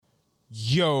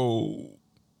Yo,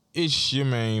 it's your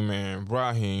main man,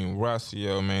 Raheem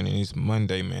Rossio, man, and it's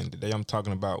Monday, man. Today I'm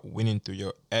talking about winning through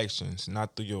your actions,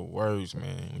 not through your words,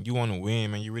 man. When you want to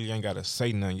win, man, you really ain't got to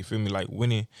say nothing, you feel me? Like,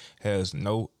 winning has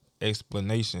no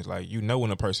explanations. Like, you know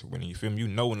when a person winning, you feel me? You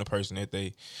know when a person at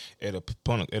a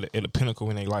pinnacle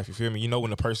in their life, you feel me? You know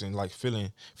when a person like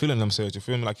feeling themselves, you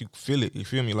feel me? Like you feel it, you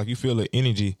feel me? Like you feel the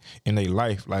energy in their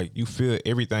life, like you feel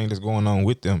everything that's going on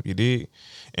with them, you dig?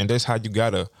 And that's how you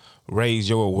gotta raise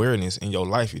your awareness in your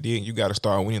life, you dig? You gotta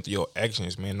start winning through your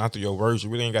actions, man, not through your words. You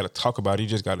really ain't gotta talk about it, you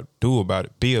just gotta do about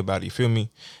it, be about it, you feel me?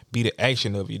 Be the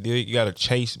action of it, you dig? You gotta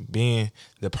chase being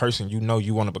the person you know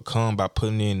you want to become by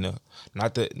putting in the,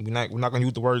 we're not gonna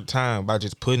use the word time, by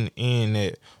just putting in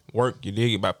that work, you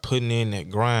dig? By putting in that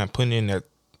grind, putting in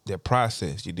that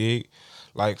process, you dig?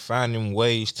 Like finding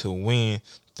ways to win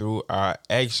through our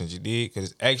actions, you dig?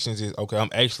 Because actions is, okay, I'm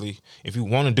actually, if you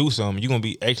want to do something, you're going to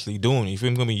be actually doing it. You feel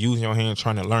me? You're going to be using your hand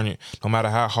trying to learn it, no matter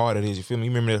how hard it is. You feel me?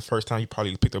 You remember that first time you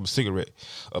probably picked up a cigarette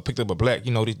or picked up a black,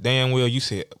 you know, this damn well you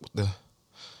said,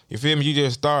 you feel me? You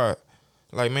just start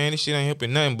like, man, this shit ain't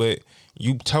helping nothing, but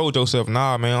you told yourself,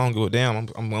 nah, man, I don't give a damn.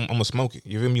 I'm gonna smoke it.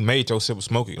 You feel me? You made yourself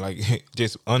smoke it, like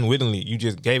just unwittingly. You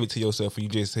just gave it to yourself, and you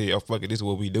just said, "Oh fuck it, this is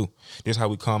what we do. This is how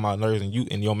we calm our nerves."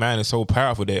 And your mind is so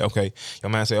powerful that okay, your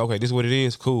mind say, "Okay, this is what it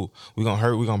is. Cool. We gonna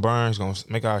hurt. We gonna burn. It's gonna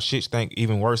make our shit stink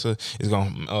even worse. It's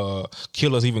gonna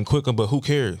kill us even quicker. But who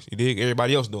cares? You dig?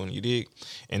 Everybody else doing it. You dig?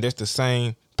 And that's the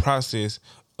same process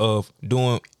of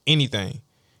doing anything.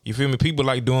 You feel me? People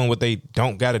like doing what they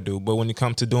don't gotta do, but when it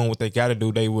comes to doing what they gotta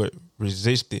do, they would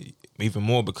resist it even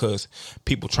more because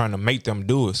people trying to make them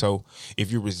do it. So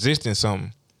if you're resisting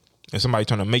something and somebody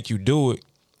trying to make you do it,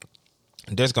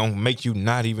 that's gonna make you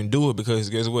not even do it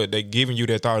because guess what? They giving you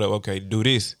that thought of, okay, do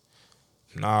this.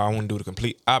 Nah, I want to do the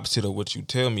complete opposite of what you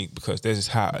tell me because that's just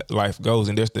how life goes,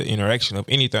 and that's the interaction of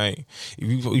anything.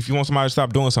 If you want somebody to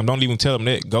stop doing something, don't even tell them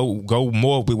that. Go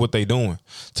more with what they doing.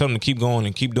 Tell them to keep going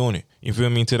and keep doing it. You feel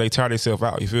me? Until they tire themselves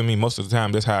out. You feel me? Most of the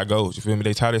time, that's how it goes. You feel me?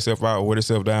 They tire themselves out, wear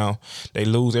themselves down. They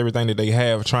lose everything that they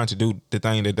have trying to do the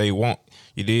thing that they want.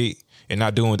 You dig? And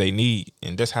not doing what they need.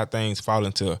 And that's how things fall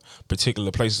into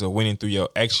particular places of winning through your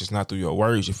actions, not through your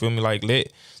words. You feel me? Like,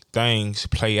 let things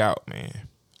play out, man.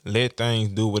 Let things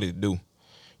do what it do.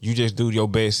 You just do your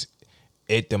best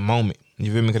at the moment.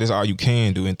 You feel me? Because that's all you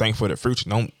can do. And think for the future.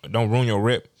 Don't ruin your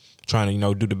rep trying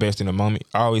to, do the best in the moment.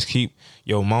 Always keep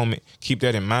your moment. Keep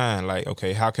that in mind. Like,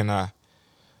 okay, how can I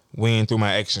win through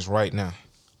my actions right now?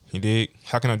 You dig?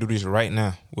 How can I do this right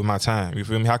now with my time? You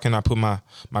feel me? How can I put my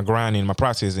grind in, my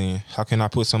process in? How can I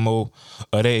put some more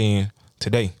of that in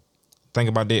today? Think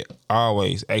about that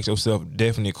always. Ask yourself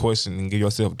definite questions and give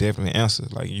yourself definite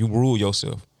answers. Like, you rule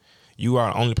yourself. You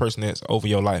are the only person that's over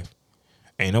your life.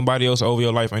 Ain't nobody else over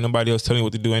your life. Ain't nobody else telling you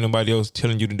what to do. Ain't nobody else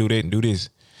telling you to do that and do this.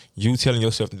 You telling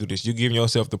yourself to do this. You giving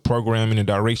yourself the program and the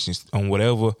directions on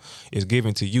whatever is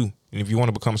given to you. And if you want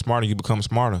to become smarter, you become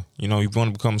smarter. If you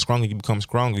want to become stronger, you become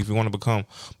stronger. If you want to become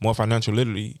more financial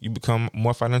literate, you become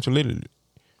more financial literate.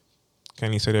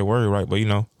 Can't even say that word right, but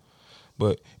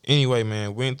But anyway,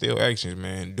 man, win through your actions,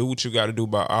 man. Do what you got to do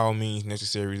by all means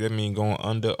necessary. That means going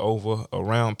under, over,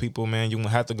 around people, man. You're going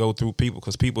to have to go through people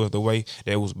because people is the way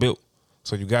that it was built.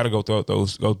 So you got to go through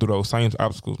those same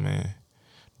obstacles, man.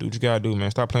 Do what you got to do, man.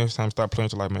 Stop playing with time. Stop playing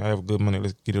with your life, man. I have a good money.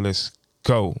 Let's get it. Let's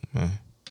go, man.